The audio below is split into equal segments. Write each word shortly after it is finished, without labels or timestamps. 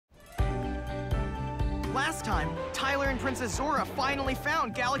Last time, Tyler and Princess Zora finally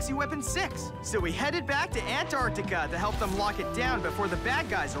found Galaxy Weapon 6. So we headed back to Antarctica to help them lock it down before the bad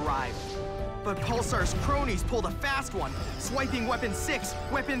guys arrived. But Pulsar's cronies pulled a fast one, swiping Weapon 6,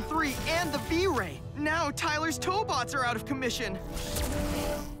 Weapon 3, and the V-Ray. Now Tyler's Tobots are out of commission.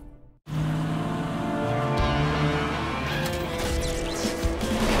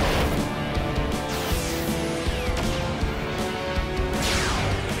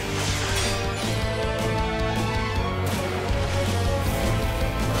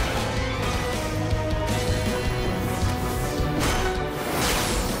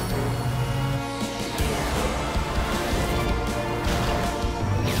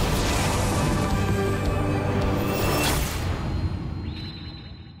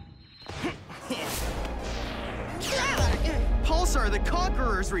 Pulsar the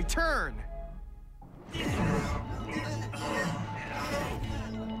Conqueror's return!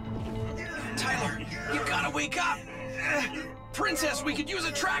 Tyler, you gotta wake up! Princess, we could use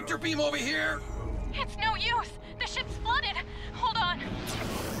a tractor beam over here! It's no use! The ship's flooded! Hold on!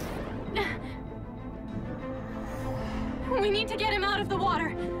 We need to get him out of the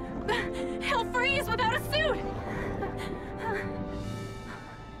water! He'll freeze without a suit!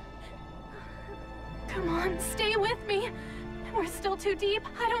 Come on, stay with me! We're still too deep.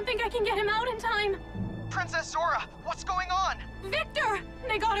 I don't think I can get him out in time. Princess Zora, what's going on? Victor!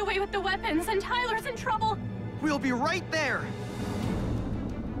 They got away with the weapons, and Tyler's in trouble. We'll be right there.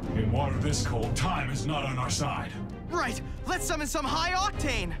 In water this cold, time is not on our side. Right, let's summon some high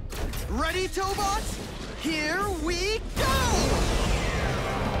octane. Ready, Tobots? Here we go!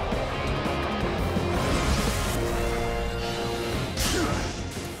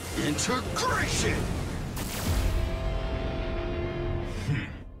 Integration!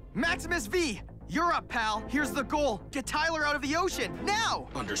 Maximus V, you're up, pal. Here's the goal. Get Tyler out of the ocean, now!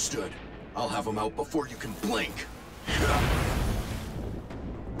 Understood. I'll have him out before you can blink.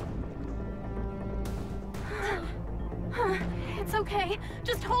 It's okay.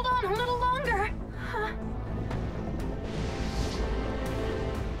 Just hold on a little longer.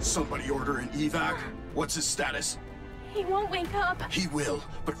 Somebody order an evac? What's his status? He won't wake up. He will,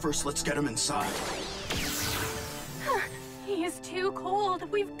 but first let's get him inside. He is too cold.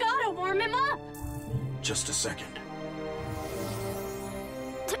 We've got to warm him up. Just a second.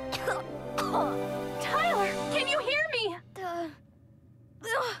 Tyler, can you hear me? The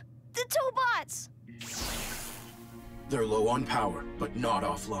Tobots! They're low on power, but not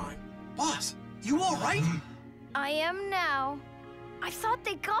offline. Boss, you all right? I am now. I thought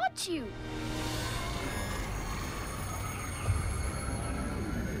they got you.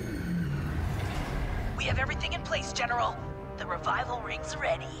 We have everything in place, General. The revival ring's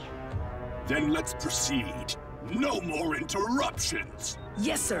ready. Then let's proceed. No more interruptions.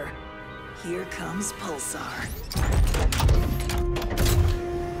 Yes, sir. Here comes Pulsar.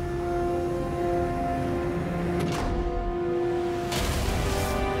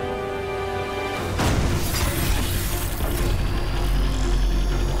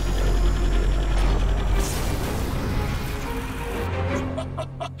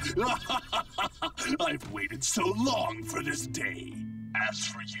 I've waited so long for this day. As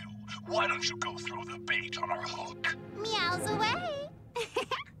for you, why don't you go throw the bait on our hook? Meows away.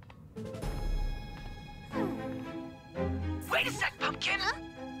 Wait a sec, Pumpkin!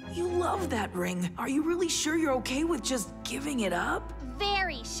 You love that ring. Are you really sure you're okay with just giving it up?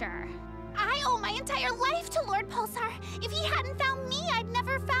 Very sure. I owe my entire life to Lord Pulsar. If he hadn't found me, I'd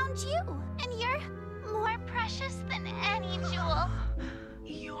never found you. And you're more precious than any jewel.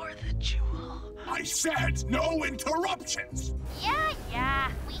 You're the jewel. I said no interruptions! Yeah,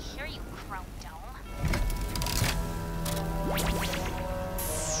 we hear you, Chrome Dome.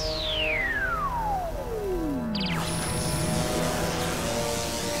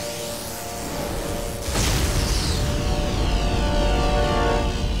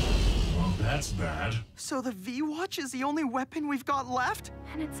 Well, that's bad. So the V-Watch is the only weapon we've got left?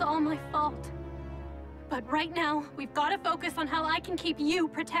 And it's all my fault. But right now, we've got to focus on how I can keep you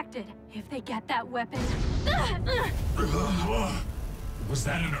protected. If they get that weapon... Was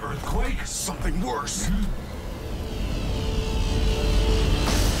that an earthquake? Something worse.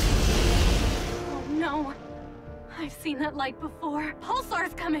 Oh no. I've seen that light before.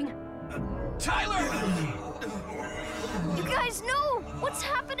 Pulsar's coming. Tyler! You guys know what's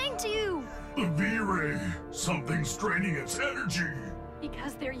happening to you. The V-Ray. Something's straining its energy.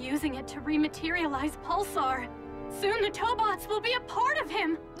 Because they're using it to rematerialize Pulsar. Soon the Tobots will be a part of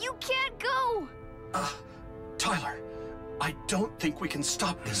him. You can't go. Tyler, I don't think we can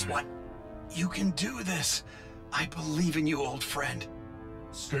stop this one. You can do this. I believe in you, old friend.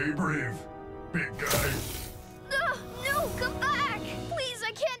 Stay brave. big guy. No, come back! Please,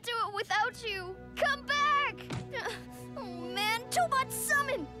 I can't do it without you. Come back! Oh man, Tobot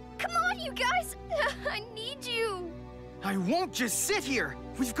summon! Come on, you guys! I need you! I won't just sit here.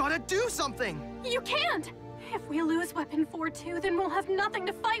 We've got to do something. You can't! If we lose Weapon 4-2, then we'll have nothing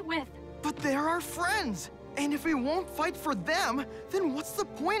to fight with. But they're our friends. And if we won't fight for them, then what's the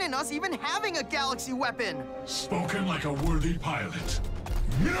point in us even having a galaxy weapon? Spoken like a worthy pilot.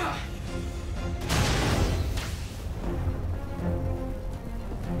 Nyah!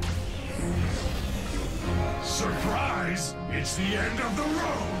 Surprise! It's the end of the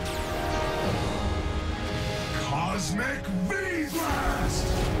road! Cosmic V-Blast!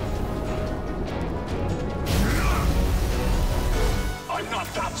 I'm not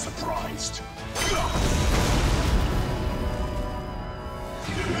that surprised.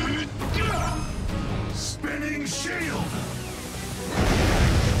 Spinning shield!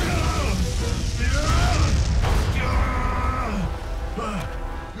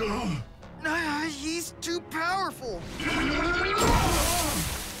 He's too powerful.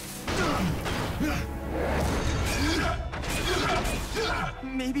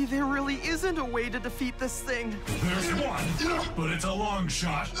 Maybe there really isn't a way to defeat this thing. There's one, but it's a long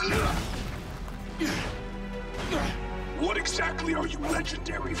shot. What exactly are you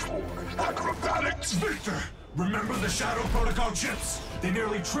legendary for? Acrobatics? Victor, remember the Shadow Protocol chips? They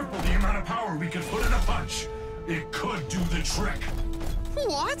nearly triple the amount of power we could put in a punch. It could do the trick.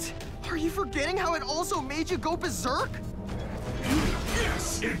 What? Are you forgetting how it also made you go berserk?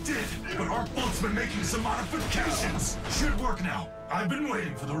 Yes, it did. But our bolt's been making some modifications. Should work now. I've been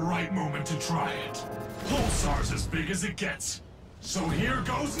waiting for the right moment to try it. Pulsar's as big as it gets. So here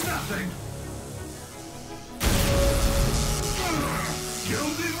goes nothing.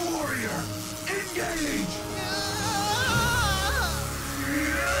 Gilded Warrior, engage!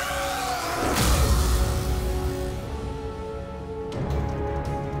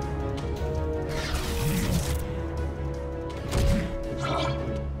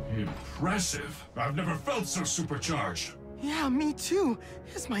 Impressive. I've never felt so supercharged. Yeah, me too.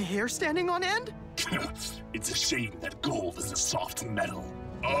 Is my hair standing on end? It's a shame that gold is a soft metal.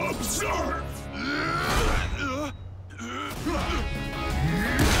 Observe!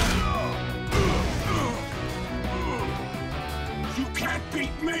 You can't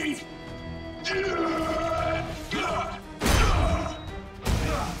beat me!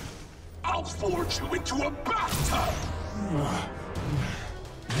 I'll forge you into a bathtub!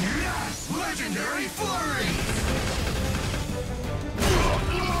 Yes! Legendary Flurry!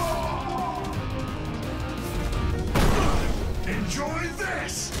 Enjoy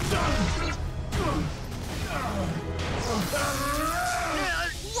this!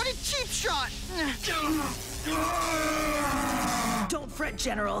 What a cheap shot! Don't fret,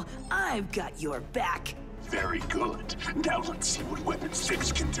 General. I've got your back. Very good. Now let's see what Weapon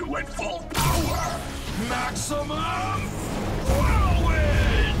 6 can do at full power! Maximum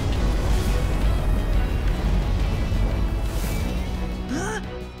whirlwind! Huh?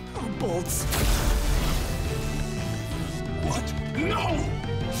 Oh, bolts. What? No!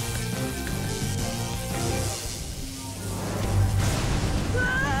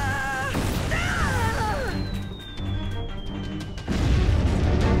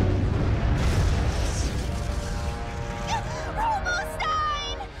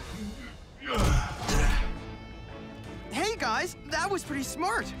 Hey guys, that was pretty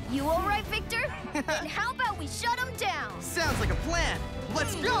smart. You all right, Victor? Then how about we shut him down? Sounds like a plan.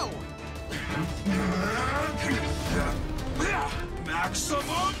 Let's go!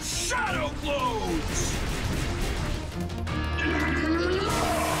 Maximum shadow clothes!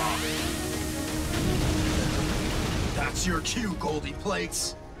 That's your cue, Goldie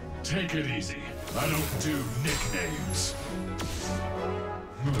Plates. Take it easy. I don't do nicknames.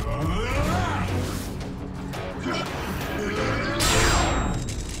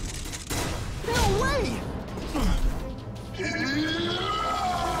 No way!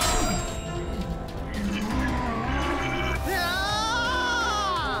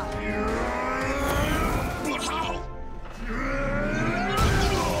 But how?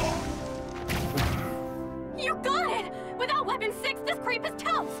 You got it! Without Weapon 6, this creep is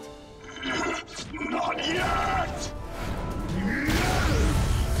toast! Not yet!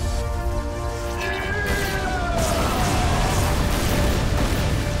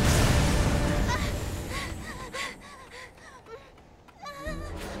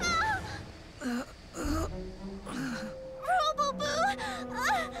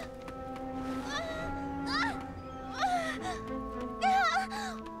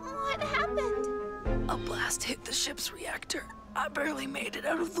 What happened? A blast hit the ship's reactor. I barely made it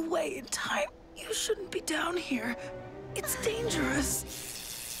out of the way in time. You shouldn't be down here. It's dangerous.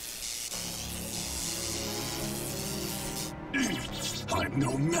 I'm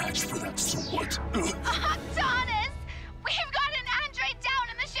no match for that Tobot. Adonis! We've got an android down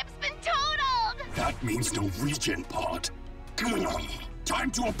and the ship's been totaled! That means no regen pod. Time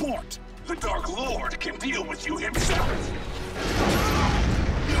to abort. The Dark Lord can deal with you himself.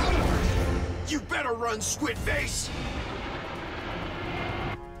 You better run, Squid Face!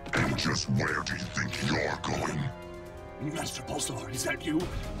 And just where do you think you're going? Master Pulsar, is that you?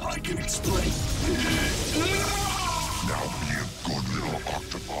 I can explain. Now be a good little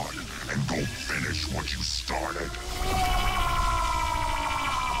Octobot and go finish what you started.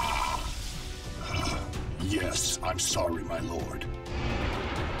 Yes, I'm sorry, my lord.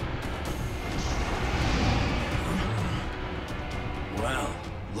 Well,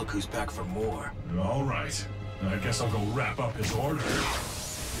 look who's back for more. All right. I guess I'll go wrap up his order.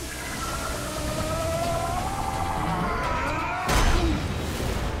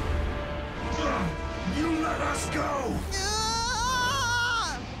 You let us go!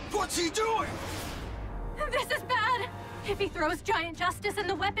 What's he doing? This is bad! If he throws Giant Justice and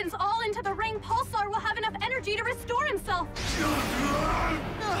the weapons all into the ring, Pulsar will have enough energy to restore himself.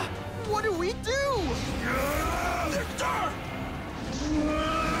 What do we do? Victor!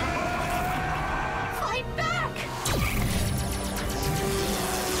 Fight back!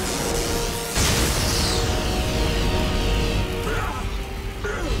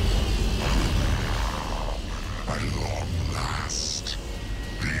 At long last,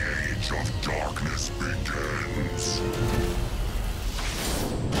 the age of darkness begins.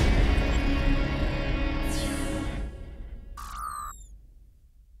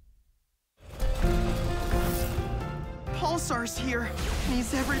 Pulsar's here, and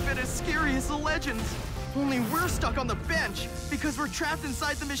he's every bit as scary as the legends. Only we're stuck on the bench because we're trapped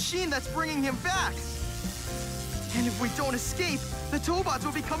inside the machine that's bringing him back. And if we don't escape, the Tobots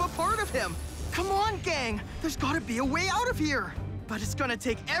will become a part of him. Come on, gang! There's gotta be a way out of here! But it's gonna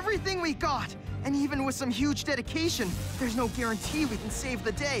take everything we got, and even with some huge dedication, there's no guarantee we can save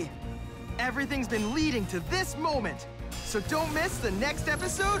the day. Everything's been leading to this moment, so don't miss the next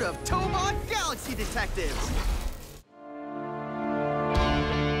episode of Tobot Galaxy Detectives!